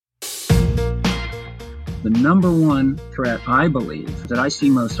The number one threat, I believe, that I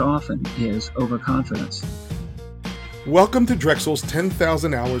see most often is overconfidence. Welcome to Drexel's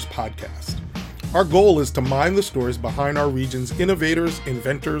 10,000 Hours podcast. Our goal is to mine the stories behind our region's innovators,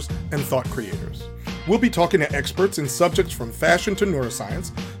 inventors, and thought creators. We'll be talking to experts in subjects from fashion to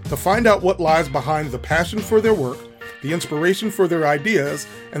neuroscience to find out what lies behind the passion for their work, the inspiration for their ideas,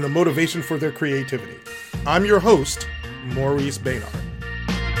 and the motivation for their creativity. I'm your host, Maurice Baynard.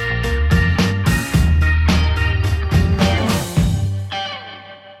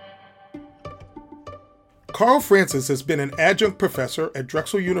 Carl Francis has been an adjunct professor at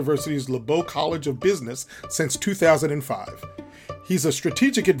Drexel University's LeBeau College of Business since 2005. He's a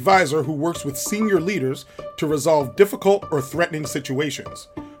strategic advisor who works with senior leaders to resolve difficult or threatening situations.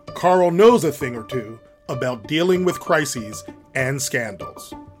 Carl knows a thing or two about dealing with crises and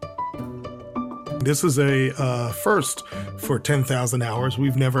scandals. This is a first for 10,000 Hours.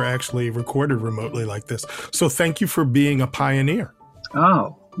 We've never actually recorded remotely like this. So thank you for being a pioneer.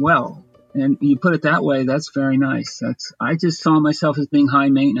 Oh, well, and you put it that way, that's very nice. I just saw myself as being high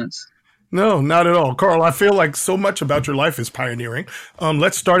maintenance. No, not at all. Carl, I feel like so much about your life is pioneering.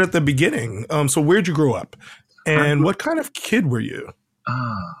 Let's start at the beginning. So where'd you grow up? And what kind of kid were you?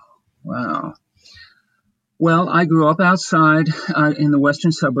 Oh, wow. Well, I grew up outside in the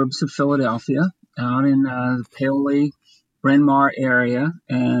western suburbs of Philadelphia, out in the Paoli, Bryn Mawr area,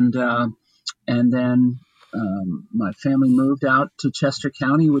 and then my family moved out to Chester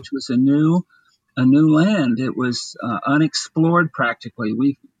County, which was a new land. It was unexplored practically.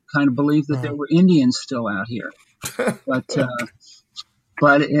 We kind of believed that there were Indians still out here, but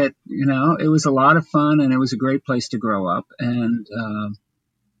it it was a lot of fun, and it was a great place to grow up, and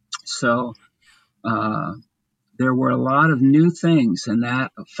so there were a lot of new things, and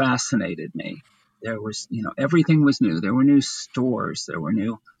that fascinated me. There was everything was new. There were new stores. There were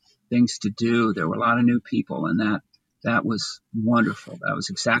new things to do. There were a lot of new people, and that was wonderful. That was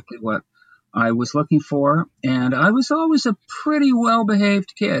exactly what I was looking for. And I was always a pretty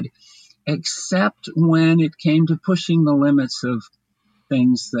well-behaved kid, except when it came to pushing the limits of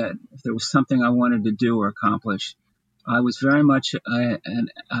things that if there was something I wanted to do or accomplish, I was very much an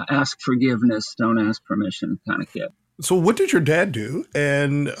ask forgiveness, don't ask permission kind of kid. So what did your dad do?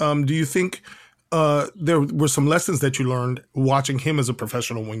 And do you think there were some lessons that you learned watching him as a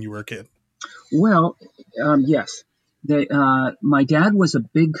professional when you were a kid? Well, yes. My dad was a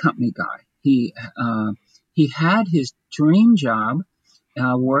big company guy. He had his dream job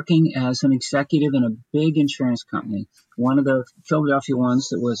working as an executive in a big insurance company, one of the Philadelphia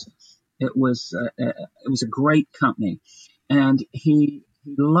ones. It was a great company, and he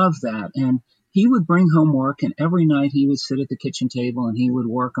loved that. And he would bring home work, and every night he would sit at the kitchen table and he would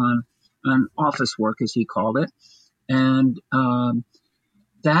work on office work, as he called it. And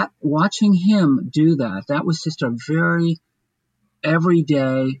that watching him do that was just a very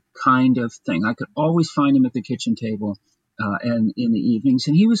everyday kind of thing. I could always find him at the kitchen table and in the evenings,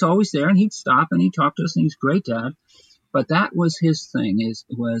 and he was always there, and he'd stop and he'd talk to us, and he was a great dad. But that was his thing,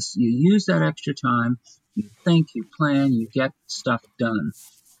 was you use that extra time, you think, you plan, you get stuff done.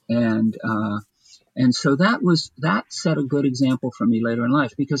 And so that set a good example for me later in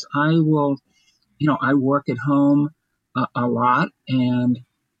life, because I work at home a lot, and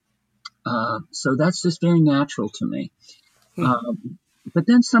so that's just very natural to me. But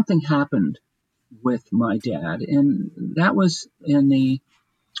then something happened with my dad, and that was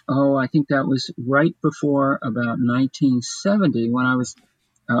I think that was right before about 1970, when I was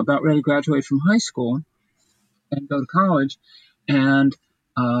about ready to graduate from high school and go to college. And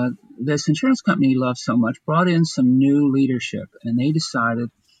this insurance company he loved so much brought in some new leadership, and they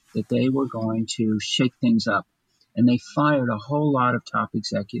decided that they were going to shake things up. And they fired a whole lot of top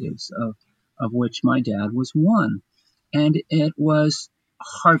executives, of which my dad was one. And it was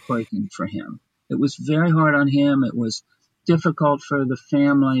heartbreaking for him. It was very hard on him. It was difficult for the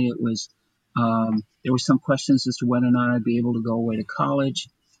family. It was there were some questions as to whether or not I'd be able to go away to college,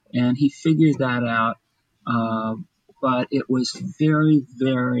 and he figured that out. But it was very,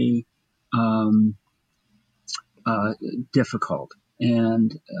 very difficult,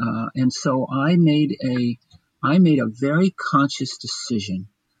 and so I made a very conscious decision,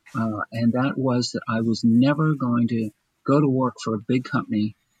 and that was that I was never going to go to work for a big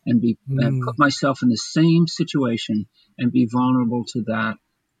company and put myself in the same situation and be vulnerable to that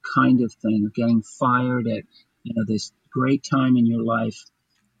kind of thing, getting fired at this great time in your life,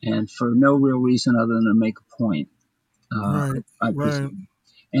 and for no real reason other than to make a point. Right.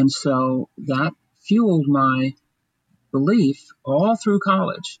 And so that fueled my belief all through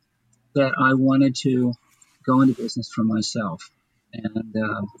college that I wanted to go into business for myself.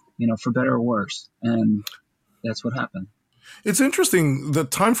 and for better or worse. And that's what happened. It's interesting. The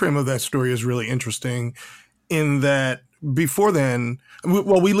time frame of that story is really interesting in that before then,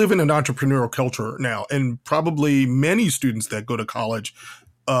 well, we live in an entrepreneurial culture now, and probably many students that go to college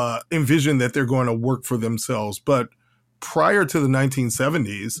envision that they're going to work for themselves. But prior to the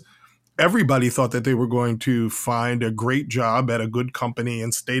 1970s, everybody thought that they were going to find a great job at a good company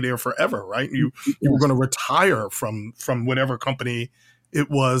and stay there forever, right? You were going to retire from whatever company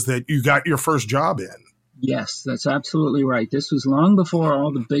it was that you got your first job in. Yes, that's absolutely right. This was long before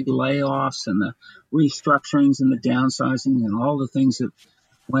all the big layoffs and the restructurings and the downsizing and all the things that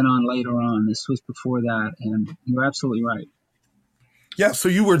went on later on. This was before that, and you're absolutely right. Yeah, so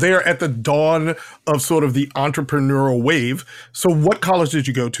you were there at the dawn of sort of the entrepreneurial wave. So what college did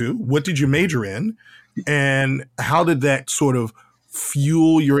you go to? What did you major in? And how did that sort of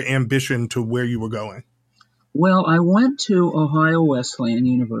fuel your ambition to where you were going? Well, I went to Ohio Wesleyan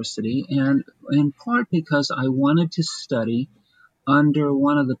University, and in part because I wanted to study under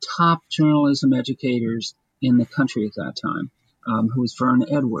one of the top journalism educators in the country at that time, who was Vern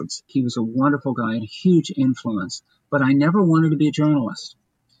Edwards. He was a wonderful guy and a huge influence, but I never wanted to be a journalist.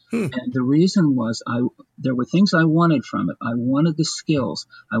 And the reason was there were things I wanted from it. I wanted the skills.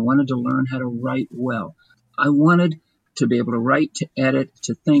 I wanted to learn how to write well. I wanted to be able to write, to edit,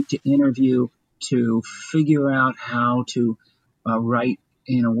 to think, to interview, to figure out how to write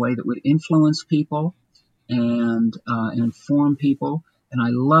in a way that would influence people and inform people. And I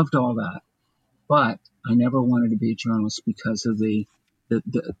loved all that. But I never wanted to be a journalist because of the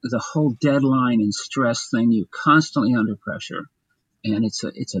whole deadline and stress thing. You're constantly under pressure. And it's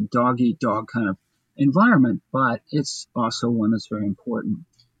a dog eat dog kind of environment, but it's also one that's very important.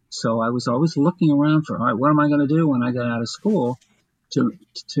 So I was always looking around for, all right, what am I going to do when I get out of school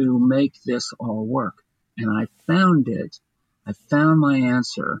to make this all work? And I found it. I found my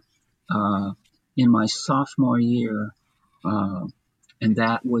answer in my sophomore year, and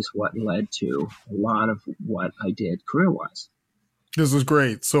that was what led to a lot of what I did career-wise. This is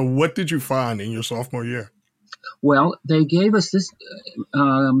great. So what did you find in your sophomore year? Well, they gave us this,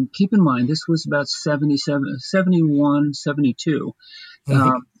 keep in mind, this was about 77, 71, 72.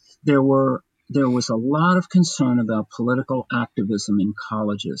 There was a lot of concern about political activism in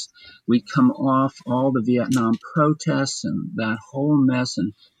colleges. We'd come off all the Vietnam protests and that whole mess,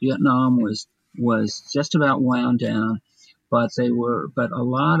 and Vietnam was just about wound down. But a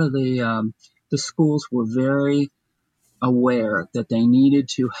lot of the schools were very aware that they needed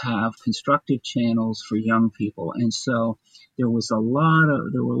to have constructive channels for young people, and so there were a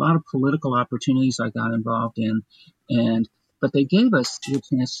lot of political opportunities I got involved in, but they gave us the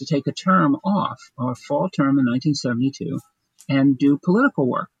chance to take a term off, our fall term in 1972, and do political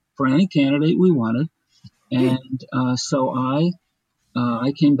work for any candidate we wanted. And so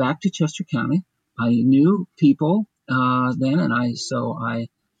I came back to Chester County. I knew people then, and I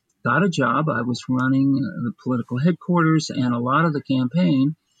got a job. I was running the political headquarters and a lot of the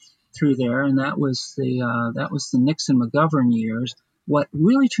campaign through there, and that was the Nixon McGovern years. What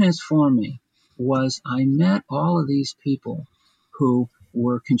really transformed me was I met all of these people who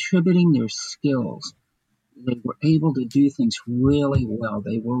were contributing their skills. They were able to do things really well.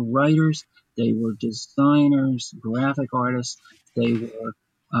 They were writers, they were designers, graphic artists, they were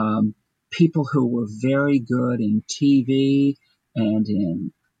people who were very good in TV and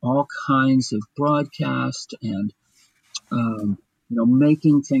in all kinds of broadcast and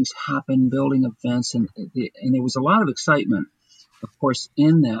making things happen, building events, and there was a lot of excitement, of course,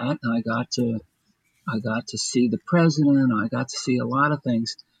 in that. I got to see the president. I got to see a lot of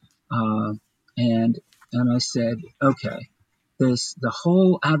things, and I said, okay, the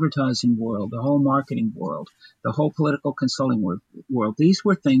whole advertising world, the whole marketing world, the whole political consulting world. These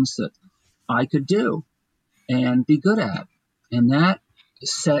were things that I could do and be good at, and that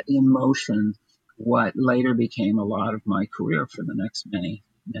set in motion what later became a lot of my career for the next many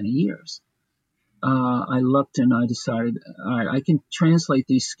years. I looked and I decided, all right, I can translate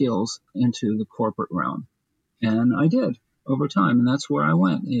these skills into the corporate realm, and I did over time, and that's where I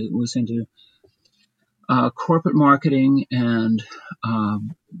went. It was into corporate marketing and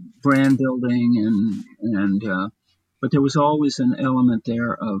brand building, but there was always an element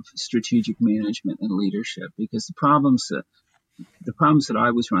there of strategic management and leadership, because the problems that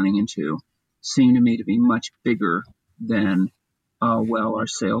I was running into seemed to me to be much bigger than, our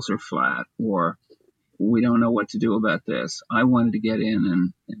sales are flat, or we don't know what to do about this. I wanted to get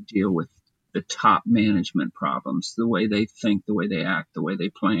in and deal with the top management problems, the way they think, the way they act, the way they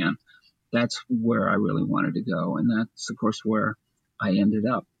plan. That's where I really wanted to go. And that's, of course, where I ended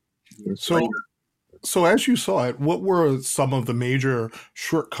up years later. So, as you saw it, what were some of the major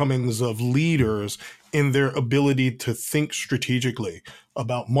shortcomings of leaders in their ability to think strategically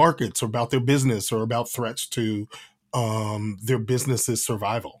about markets or about their business or about threats to their business's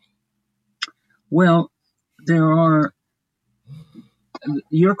survival? Well, there are,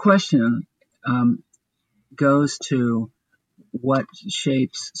 your question goes to what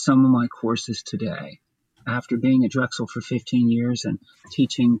shapes some of my courses today. After being at Drexel for 15 years and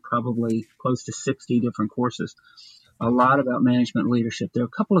teaching probably close to 60 different courses, a lot about management leadership, there are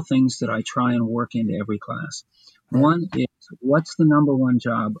a couple of things that I try and work into every class. Right. One is, what's the number one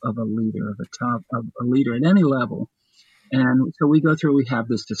job of a leader, of a leader at any level? And so we go through, we have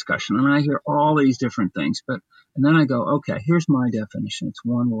this discussion, and I hear all these different things, and then I go, okay, here's my definition. It's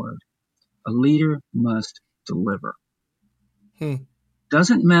one word. A leader must deliver. Hmm.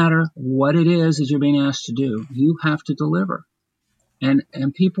 Doesn't matter what it is that you're being asked to do, you have to deliver. And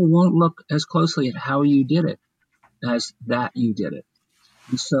people won't look as closely at how you did it as that you did it.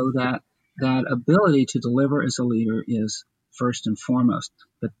 And so that ability to deliver as a leader is first and foremost.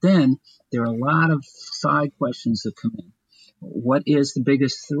 But then there are a lot of side questions that come in. What is the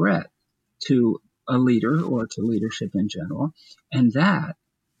biggest threat to a leader or to leadership in general? And that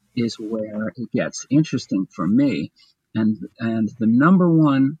is where it gets interesting for me. And the number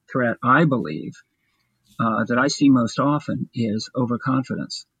one threat, I believe, that I see most often is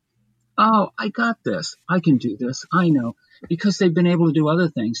overconfidence. Oh, I got this. I can do this. I know. Because they've been able to do other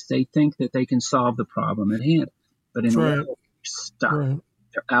things, they think that they can solve the problem at hand. But in Right. reality, they're stuck. Right.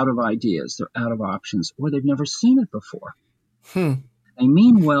 They're out of ideas. They're out of options, or they've never seen it before. Hmm. They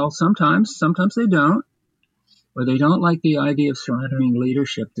mean well sometimes they don't, or they don't like the idea of surrendering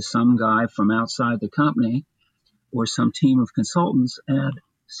leadership to some guy from outside the company or some team of consultants. And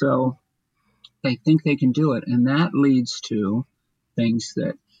so they think they can do it. And that leads to things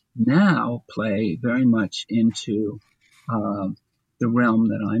that now play very much into the realm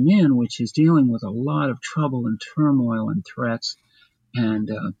that I'm in, which is dealing with a lot of trouble and turmoil and threats. And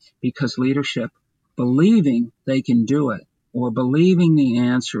because leadership, believing they can do it, or believing the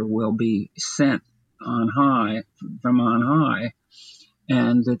answer will be sent on high, from on high,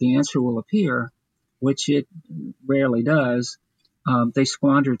 and that the answer will appear, which it rarely does, they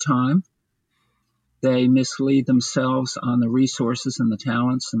squander time. They mislead themselves on the resources and the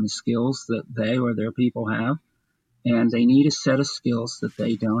talents and the skills that they or their people have. And they need a set of skills that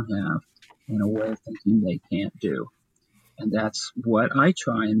they don't have and a way of thinking they can't do. And that's what I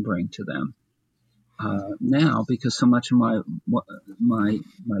try and bring to them now, because so much of my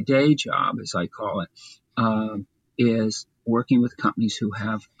day job, as I call it, is working with companies who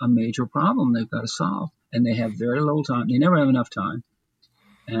have a major problem they've got to solve. And they have very little time. They never have enough time.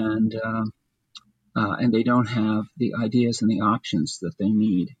 And they don't have the ideas and the options that they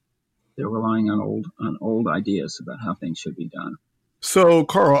need. They're relying on old ideas about how things should be done. So,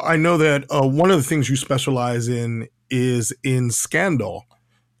 Carl, I know that one of the things you specialize in is in scandal.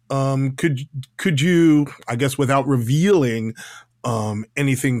 Could you, I guess, without revealing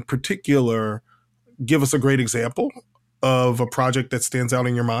anything particular, give us a great example of a project that stands out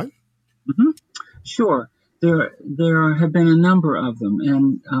in your mind? Mm-hmm. Sure. There have been a number of them,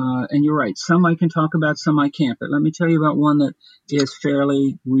 and you're right. Some I can talk about, some I can't. But let me tell you about one that is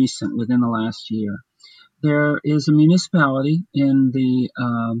fairly recent, within the last year. There is a municipality in the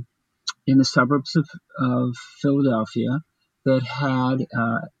suburbs of Philadelphia that had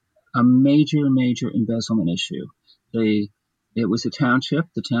a major embezzlement issue. It was a township.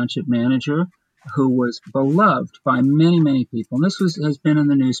 The township manager, who was beloved by many people, and this has been in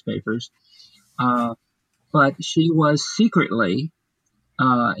the newspapers. But she was secretly,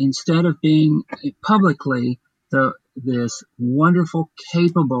 instead of being publicly this wonderful,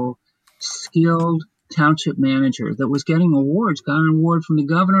 capable, skilled township manager that was getting awards, got an award from the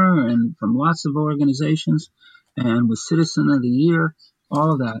governor and from lots of organizations, and was Citizen of the Year,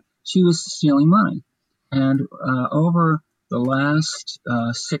 all of that. She was stealing money. And over the last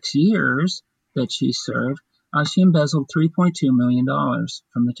 6 years that she served, she embezzled $3.2 million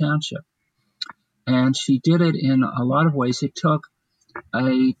from the township. And she did it in a lot of ways. It took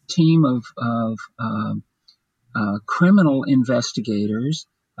a team of criminal investigators,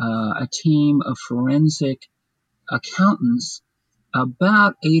 a team of forensic accountants,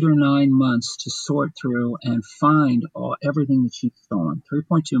 about 8 or 9 months to sort through and find everything that she'd stolen,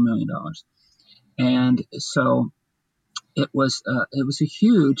 $3.2 million. And so it was a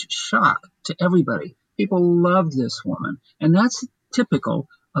huge shock to everybody. People loved this woman, and that's typical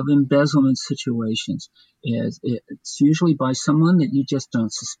of embezzlement situations. It's usually by someone that you just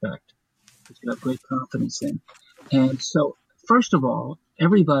don't suspect, that you have great confidence in. And so, first of all,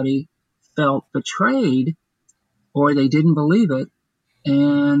 everybody felt betrayed or they didn't believe it.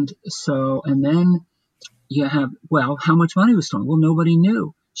 And then you have, well, how much money was stolen? Well, nobody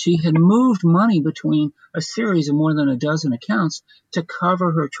knew. She had moved money between a series of more than a dozen accounts to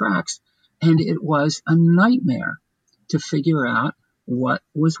cover her tracks, and it was a nightmare to figure out what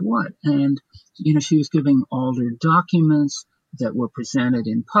was what. And, she was giving all their documents that were presented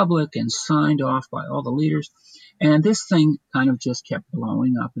in public and signed off by all the leaders. And this thing kind of just kept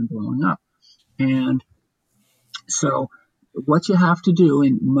blowing up and blowing up. And so what you have to do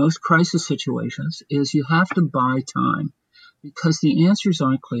in most crisis situations is you have to buy time because the answers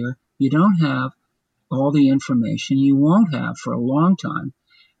aren't clear. You don't have all the information. You won't have for a long time.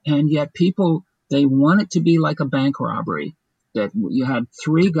 And yet people, they want it to be like a bank robbery, that you had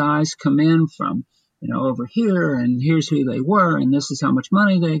three guys come in from, over here, and here's who they were, and this is how much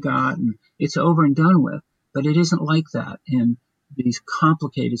money they got, and it's over and done with. But it isn't like that in these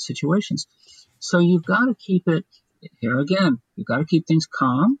complicated situations. So you've got to keep it, here again, you've got to keep things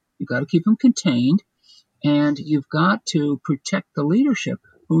calm, you've got to keep them contained, and you've got to protect the leadership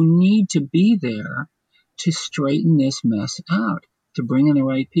who need to be there to straighten this mess out, to bring in the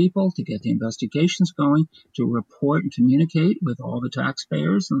right people, to get the investigations going, to report and communicate with all the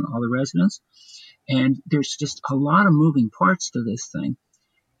taxpayers and all the residents. And there's just a lot of moving parts to this thing.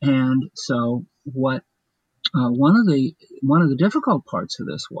 And so one of the difficult parts of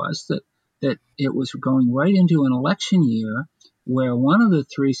this was that it was going right into an election year where one of the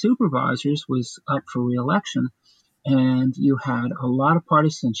three supervisors was up for re-election, and you had a lot of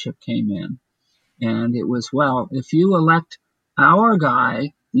partisanship came in. And it was, well, if you elect our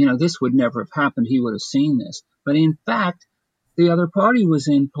guy, this would never have happened. He would have seen this. But in fact, the other party was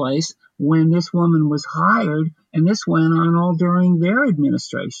in place when this woman was hired, and this went on all during their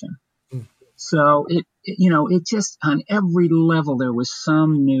administration. So it just on every level there was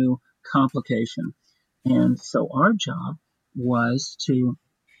some new complication. And so our job was to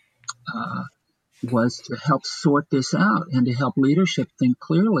help sort this out and to help leadership think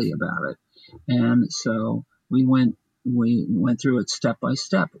clearly about it. And so we went through it step by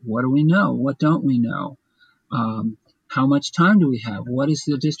step. What do we know? What don't we know? How much time do we have? What does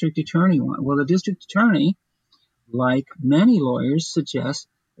the district attorney want? Well, the district attorney, like many lawyers suggest,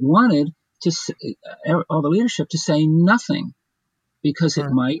 wanted all the leadership to say nothing because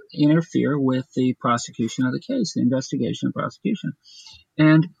it might interfere with the prosecution of the case, the investigation and prosecution.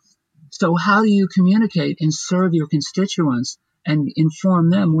 And so how do you communicate and serve your constituents and inform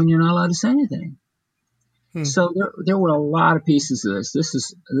them when you're not allowed to say anything? So there were a lot of pieces of this.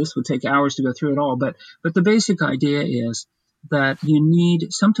 This would take hours to go through it all, but the basic idea is that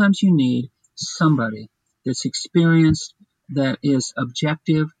sometimes you need somebody that's experienced, that is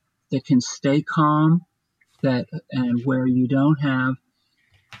objective, that can stay calm, and where you don't have,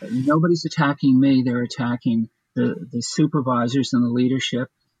 nobody's attacking me, they're attacking the supervisors and the leadership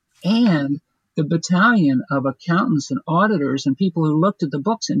and the battalion of accountants and auditors and people who looked at the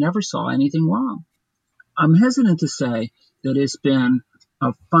books and never saw anything wrong. I'm hesitant to say that it's been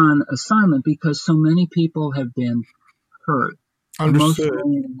a fun assignment because so many people have been hurt,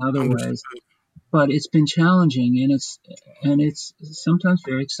 emotionally and in other ways. But it's been challenging, and it's sometimes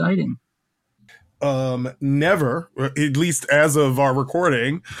very exciting. Never, at least as of our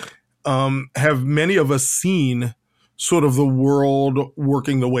recording, have many of us seen sort of the world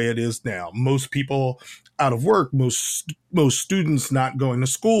working the way it is now. Most people out of work, most students not going to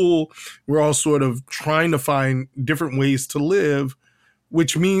school. We're all sort of trying to find different ways to live,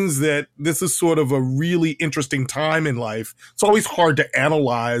 which means that this is sort of a really interesting time in life. It's always hard to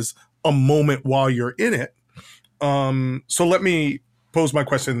analyze a moment while you're in it. So let me pose my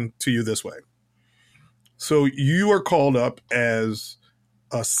question to you this way. So you are called up as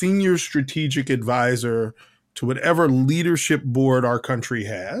a senior strategic advisor to whatever leadership board our country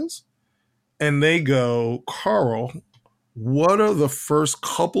has. And they go, Carl, what are the first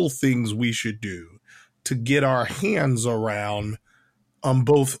couple things we should do to get our hands around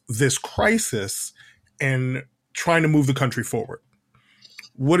both this crisis and trying to move the country forward?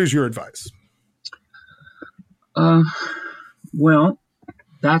 What is your advice? Well,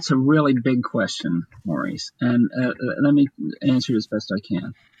 that's a really big question, Maurice, and let me answer it as best I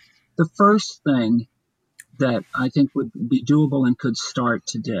can. The first thing that I think would be doable and could start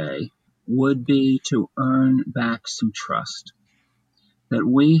today would be to earn back some trust. That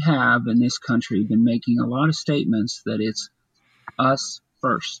we have in this country been making a lot of statements that it's us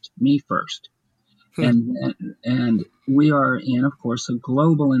first, me first. And we are in, of course, a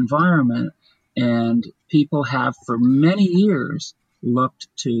global environment, and people have for many years looked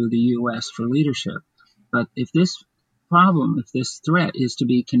to the U.S. for leadership. But if this problem, if this threat is to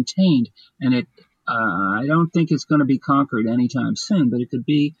be contained, and I don't think it's going to be conquered anytime soon, but it could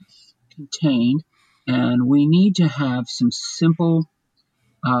be contained, and we need to have some simple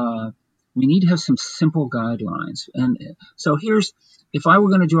guidelines. And so if I were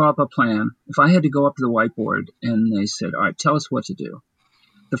going to draw up a plan, if I had to go up to the whiteboard and they said, all right, tell us what to do,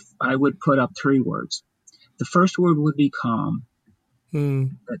 I would put up 3 words. The first word would be calm.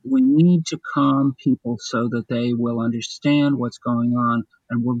 That we need to calm people so that they will understand what's going on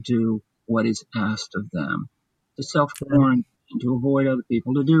and will do what is asked of them. To self-quarantine, to avoid other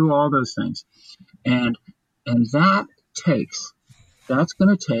people, to do all those things. And that's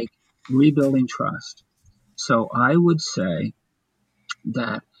going to take rebuilding trust. So I would say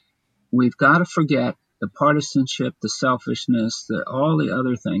that we've got to forget the partisanship, the selfishness, all the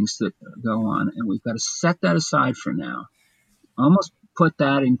other things that go on, and we've got to set that aside for now. Almost put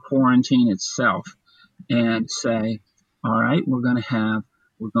that in quarantine itself and say, all right, we're going to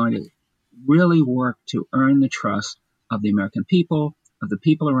really work to earn the trust of the American people, of the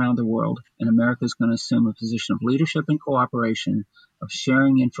people around the world, and America is going to assume a position of leadership and cooperation, of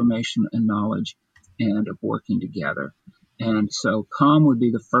sharing information and knowledge, and of working together. And so calm would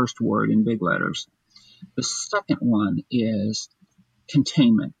be the first word in big letters. The second one is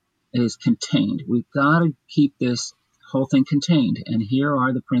containment. It is contained. We've got to keep this whole thing contained. And here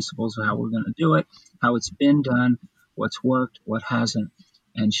are the principles of how we're going to do it, how it's been done, what's worked, what hasn't,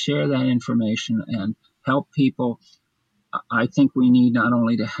 and share that information and help people. I think we need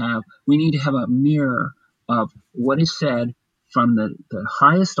to have a mirror of what is said from the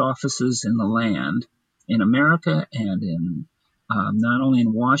highest offices in the land, in America and in not only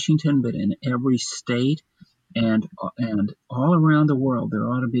in Washington, but in every state and all around the world. There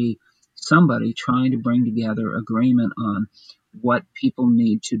ought to be somebody trying to bring together agreement on what people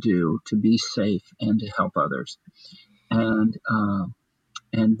need to do to be safe and to help others. And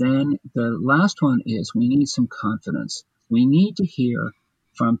then the last one is we need some confidence. We need to hear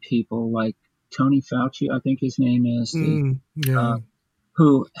from people like Tony Fauci, I think his name is,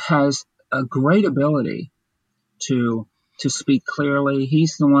 who has a great ability to speak clearly.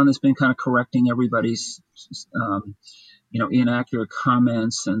 He's the one that's been kind of correcting everybody's inaccurate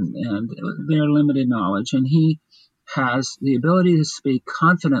comments and their limited knowledge, and he has the ability to speak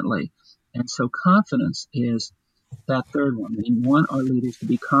confidently. And so confidence is that third one. We want our leaders to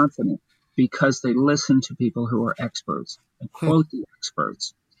be confident because they listen to people who are experts and quote the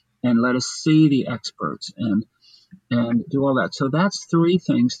experts and let us see the experts and do all that. So that's 3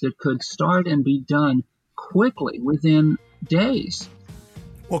 things that could start and be done quickly within days.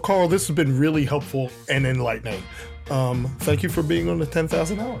 Well, Carl, this has been really helpful and enlightening. Thank you for being on the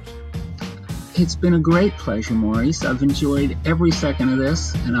 10,000 Hours. It's been a great pleasure, Maurice. I've enjoyed every second of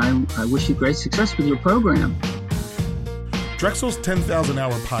this, and I wish you great success with your program. Drexel's 10,000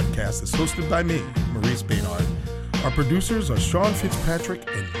 Hour podcast is hosted by me, Maurice Baynard. Our producers are Sean Fitzpatrick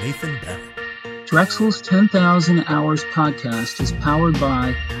and Nathan Barrett. Drexel's 10,000 Hours podcast is powered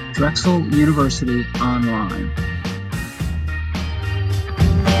by Drexel University Online.